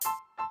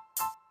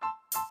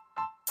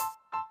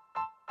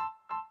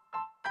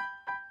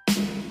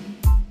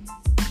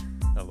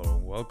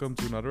Welcome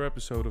to another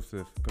episode of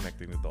the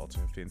Connecting the Dots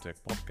in FinTech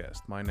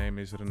podcast. My name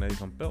is René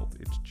van Pelt.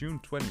 It's June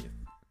 20th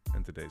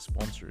and today's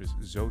sponsor is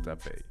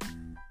ZotaPay.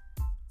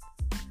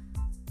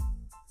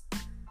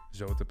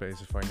 ZotaPay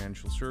is a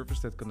financial service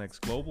that connects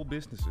global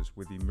businesses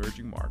with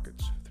emerging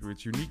markets through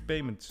its unique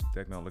payments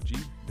technology,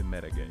 the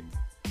MetaGate.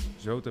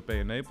 ZotaPay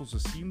enables a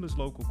seamless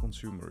local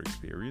consumer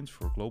experience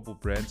for global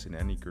brands in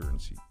any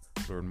currency.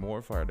 Learn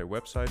more via their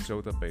website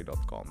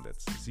zotapay.com.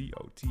 That's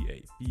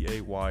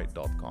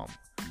ZOTAPAY.com.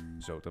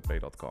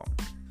 ZotaPay.com.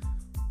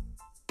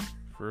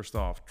 First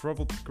off,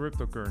 troubled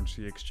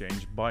cryptocurrency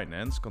exchange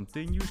Binance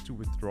continues to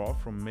withdraw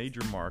from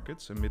major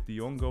markets amid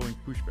the ongoing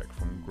pushback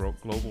from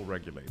global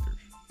regulators.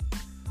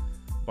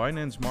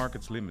 Binance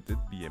Markets Limited,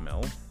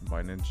 BML,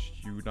 Binance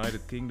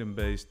United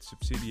Kingdom-based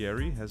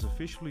subsidiary, has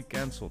officially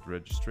cancelled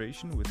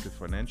registration with the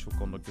Financial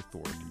Conduct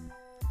Authority.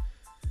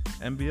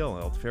 MBL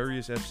held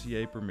various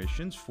FCA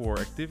permissions for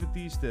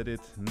activities that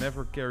it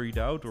never carried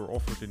out or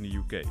offered in the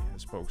UK, a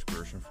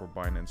spokesperson for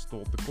Binance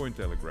told the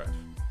Cointelegraph,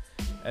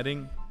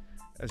 adding,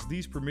 as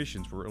these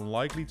permissions were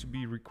unlikely to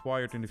be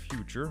required in the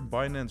future,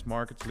 Binance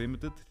Markets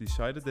Limited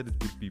decided that it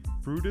would be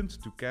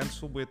prudent to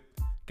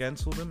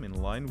cancel them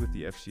in line with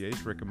the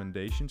FCA's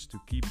recommendations to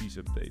keep these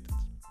updated.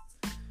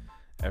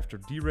 After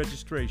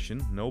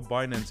deregistration, no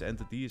Binance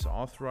entity is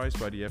authorized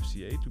by the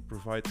FCA to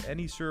provide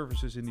any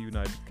services in the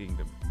United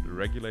Kingdom, the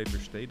regulator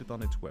stated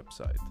on its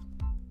website.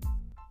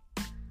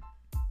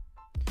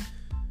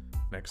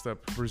 Next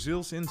up,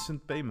 Brazil's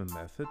instant payment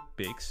method,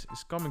 Pix,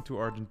 is coming to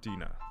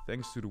Argentina,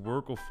 thanks to the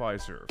work of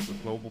Fiserv, a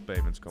global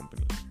payments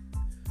company.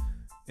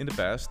 In the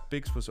past,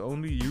 Pix was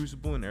only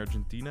usable in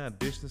Argentina at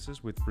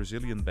businesses with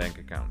Brazilian bank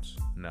accounts.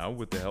 Now,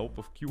 with the help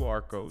of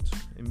QR codes,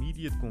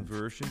 immediate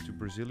conversion to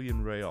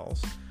Brazilian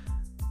reals,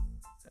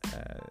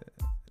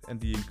 and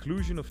the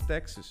inclusion of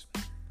taxes.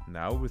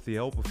 Now, with the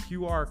help of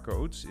QR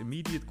codes,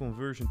 immediate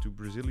conversion to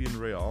Brazilian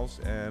reals,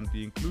 and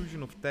the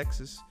inclusion of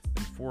taxes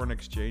and foreign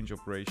exchange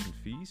operation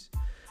fees,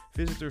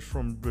 visitors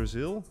from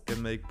Brazil can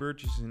make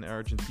purchases in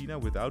Argentina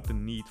without the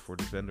need for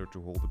the vendor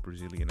to hold a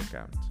Brazilian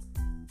account.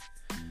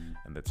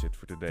 And that's it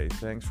for today.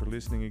 Thanks for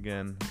listening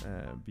again.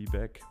 Be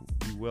back,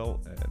 be well,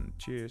 and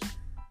cheers.